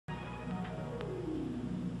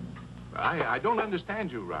I don't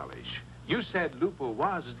understand you, Raleigh. You said Lupo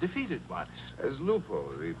was defeated once. As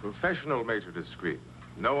Lupo, the professional maître d'escrime,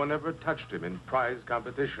 no one ever touched him in prize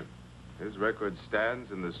competition. His record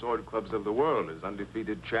stands in the sword clubs of the world as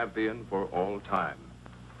undefeated champion for all time.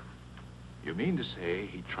 You mean to say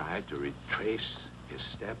he tried to retrace his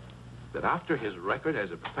step? That after his record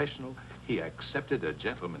as a professional, he accepted a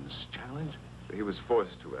gentleman's challenge? He was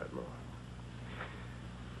forced to, Admiral.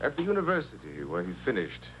 At the university where he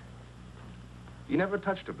finished, he never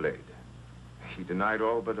touched a blade. He denied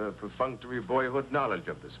all but a perfunctory boyhood knowledge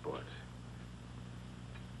of the sport.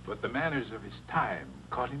 But the manners of his time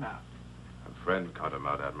caught him out. A friend caught him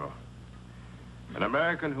out, Admiral. An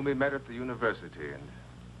American whom he met at the university and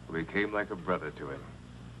who became like a brother to him.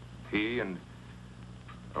 He and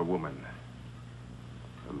a woman.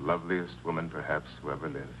 The loveliest woman, perhaps, who ever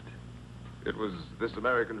lived. It was this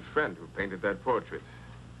American friend who painted that portrait.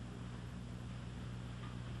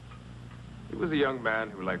 He was a young man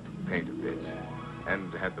who liked to paint a bit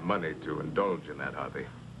and had the money to indulge in that hobby.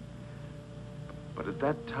 But at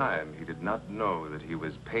that time, he did not know that he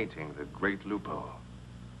was painting the great Lupo.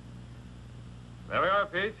 There we are,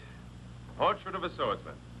 Pete. Portrait of a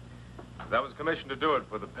swordsman. I was commissioned to do it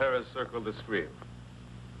for the Paris Cercle d'Escrime.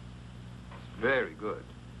 It's very good.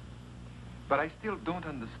 But I still don't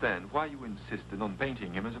understand why you insisted on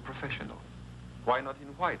painting him as a professional. Why not in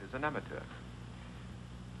white as an amateur?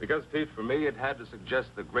 Because, Pete, for me, it had to suggest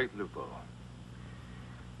the great Lupo.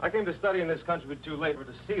 I came to study in this country too late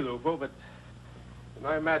to see Lupo, but in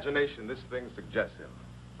my imagination, this thing suggests him.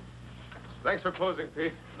 Thanks for posing,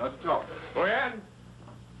 Pete. Not at all. Boyan!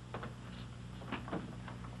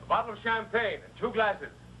 A bottle of champagne and 2 glasses.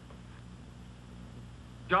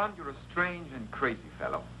 John, you're a strange and crazy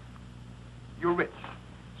fellow. You're rich,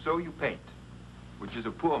 so you paint, which is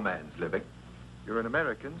a poor man's living. You're an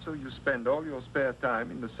American, so you spend all your spare time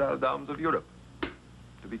in the salle d'armes of Europe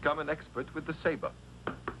to become an expert with the saber.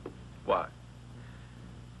 Why?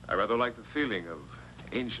 I rather like the feeling of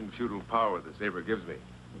ancient feudal power the saber gives me.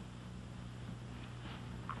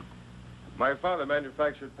 My father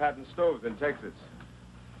manufactured patent stoves in Texas.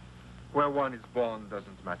 Where one is born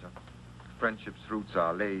doesn't matter. Friendship's roots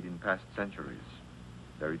are laid in past centuries.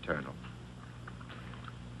 They're eternal.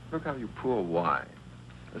 Look how you pour wine,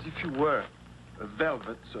 as if you were a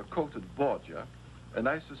velvet coated Borgia, and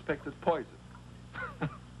I suspected poison.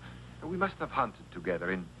 We must have hunted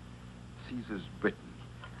together in Caesar's Britain,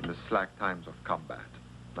 in the slack times of combat,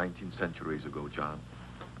 19 centuries ago, John.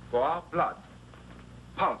 For our blood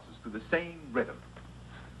pulses to the same rhythm.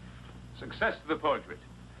 Success to the portrait.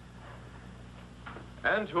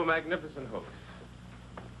 And to a magnificent host.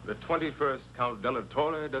 The 21st Count Della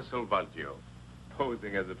Torre da Salvaggio,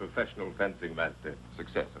 posing as a professional fencing master.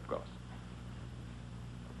 Success, of course.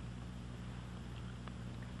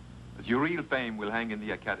 But your real fame will hang in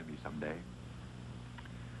the academy someday.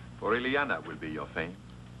 For Ileana will be your fame.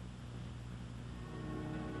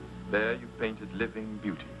 There you painted living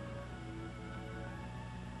beauty.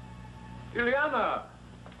 Ileana!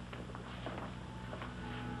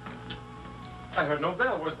 I heard no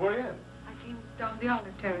bell. Where's Boyan? I came down the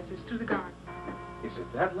olive terraces to the garden. Is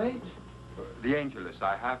it that late? The Angelus,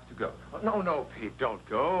 I have to go. Oh, no, Pete, don't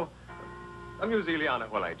go. Amuse Ileana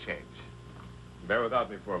while I change. Bear without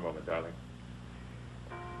me for a moment, darling.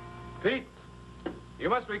 Pete, you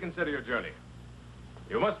must reconsider your journey.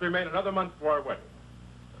 You must remain another month for our wedding.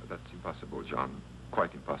 That's impossible, John.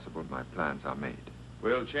 Quite impossible. My plans are made.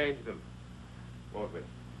 We'll change them, won't we?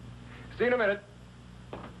 See you in a minute.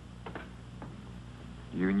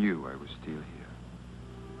 You knew I was still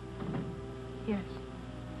here. Yes.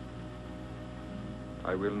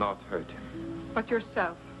 I will not hurt him. But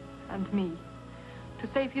yourself and me. To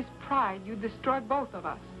save his pride, you destroyed both of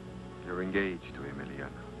us. You're engaged to him, Ileana.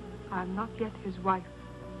 I'm not yet his wife.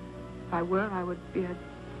 If I were, I would be a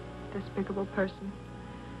despicable person.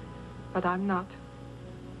 But I'm not.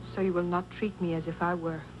 So you will not treat me as if I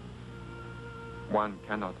were. One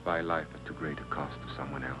cannot buy life at too great a cost to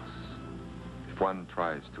someone else. If one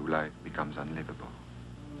tries to, life becomes unlivable.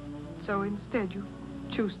 So instead, you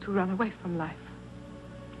choose to run away from life.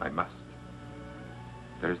 I must.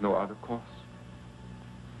 There is no other course.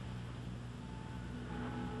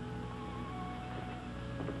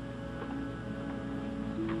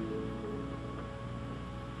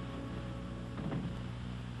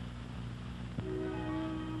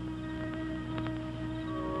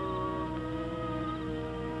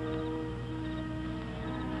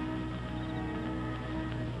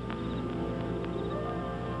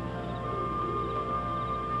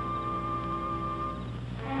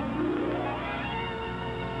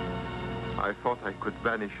 I thought I could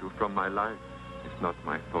banish you from my life, if not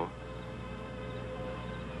my thoughts.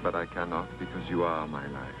 But I cannot because you are my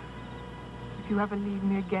life. If you ever leave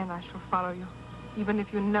me again, I shall follow you, even if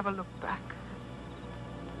you never look back.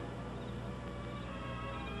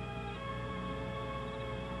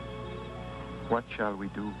 What shall we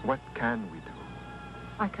do? What can we do?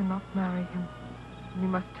 I cannot marry him. We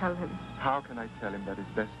must tell him. How can I tell him that his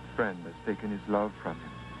best friend has taken his love from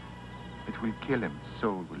him? It will kill him. His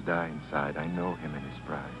soul will die inside. I know him and his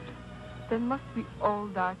pride. Then must we all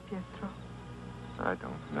die, Pietro? I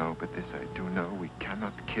don't know, but this I do know. We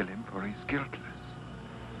cannot kill him, for he's guiltless.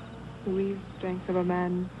 The real strength of a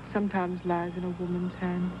man sometimes lies in a woman's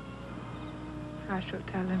hand. I shall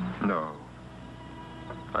tell him. No.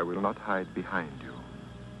 I will not hide behind you.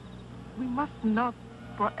 We must not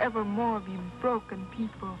forevermore be broken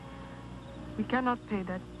people. We cannot pay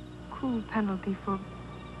that cruel penalty for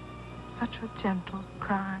such a gentle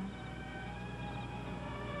crime.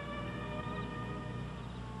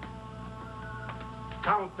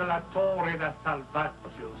 Count de la Torre da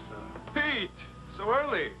Salvaggio, sir. Pete! So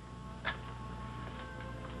early.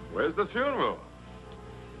 Where's the funeral?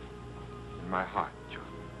 In my heart, John.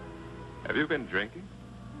 Have you been drinking?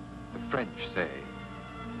 The French say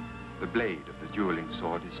the blade of the dueling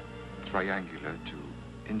sword is triangular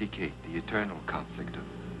to indicate the eternal conflict of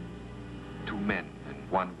two men and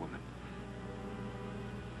one woman.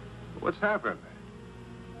 What's happened?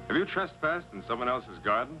 Have you trespassed in someone else's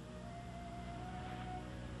garden?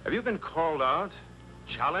 Have you been called out?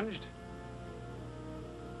 Challenged?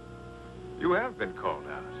 You have been called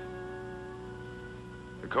out.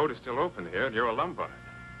 The code is still open here, and you're a Lombard.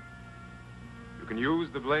 You can use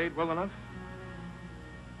the blade well enough?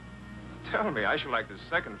 Tell me, I should like this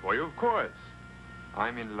second for you, of course.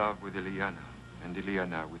 I'm in love with Ileana, and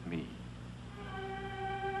Ileana with me.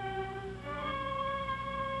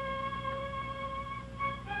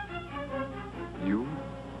 You?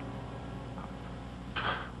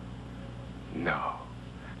 No.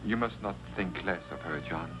 You must not think less of her,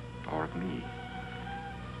 John, or of me.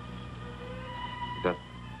 That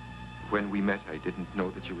when we met, I didn't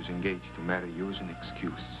know that she was engaged to marry you as an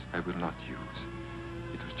excuse. I will not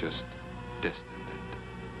use. It was just destined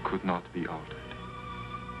and could not be altered.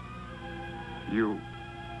 You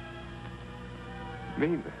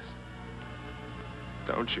mean this,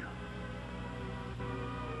 don't you?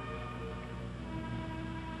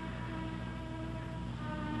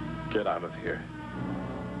 Get out of here.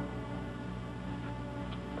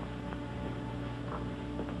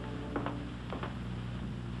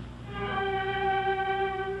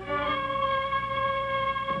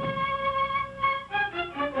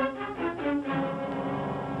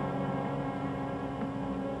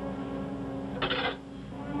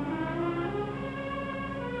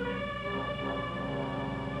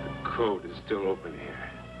 The code is still open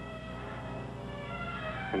here.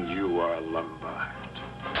 And you are a Lombard.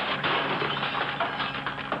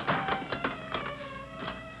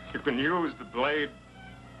 You can use the blade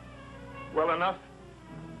well enough.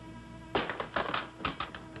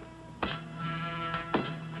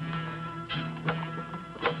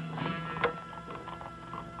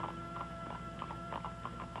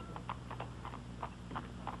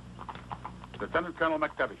 Lieutenant Colonel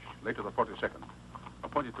McTavish, late of the 42nd,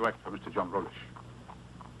 appointed to act for Mr. John Rollish.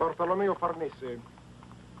 Bartolomeo Farnese,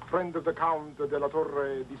 friend of the Count de la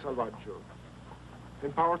Torre di Salvaggio.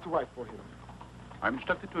 Empowered to act for him. I'm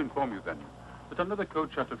instructed to inform you, then, that under the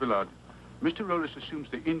code Charter Villard, Mr. Rollish assumes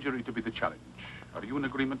the injury to be the challenge. Are you in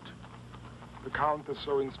agreement? The Count has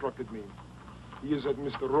so instructed me. He is at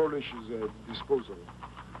Mr. Rollish's disposal.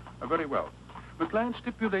 Very well. The client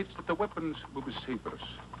stipulates that the weapons will be sabers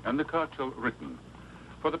and the cartel written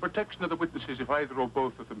for the protection of the witnesses if either or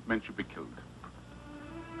both of the men should be killed.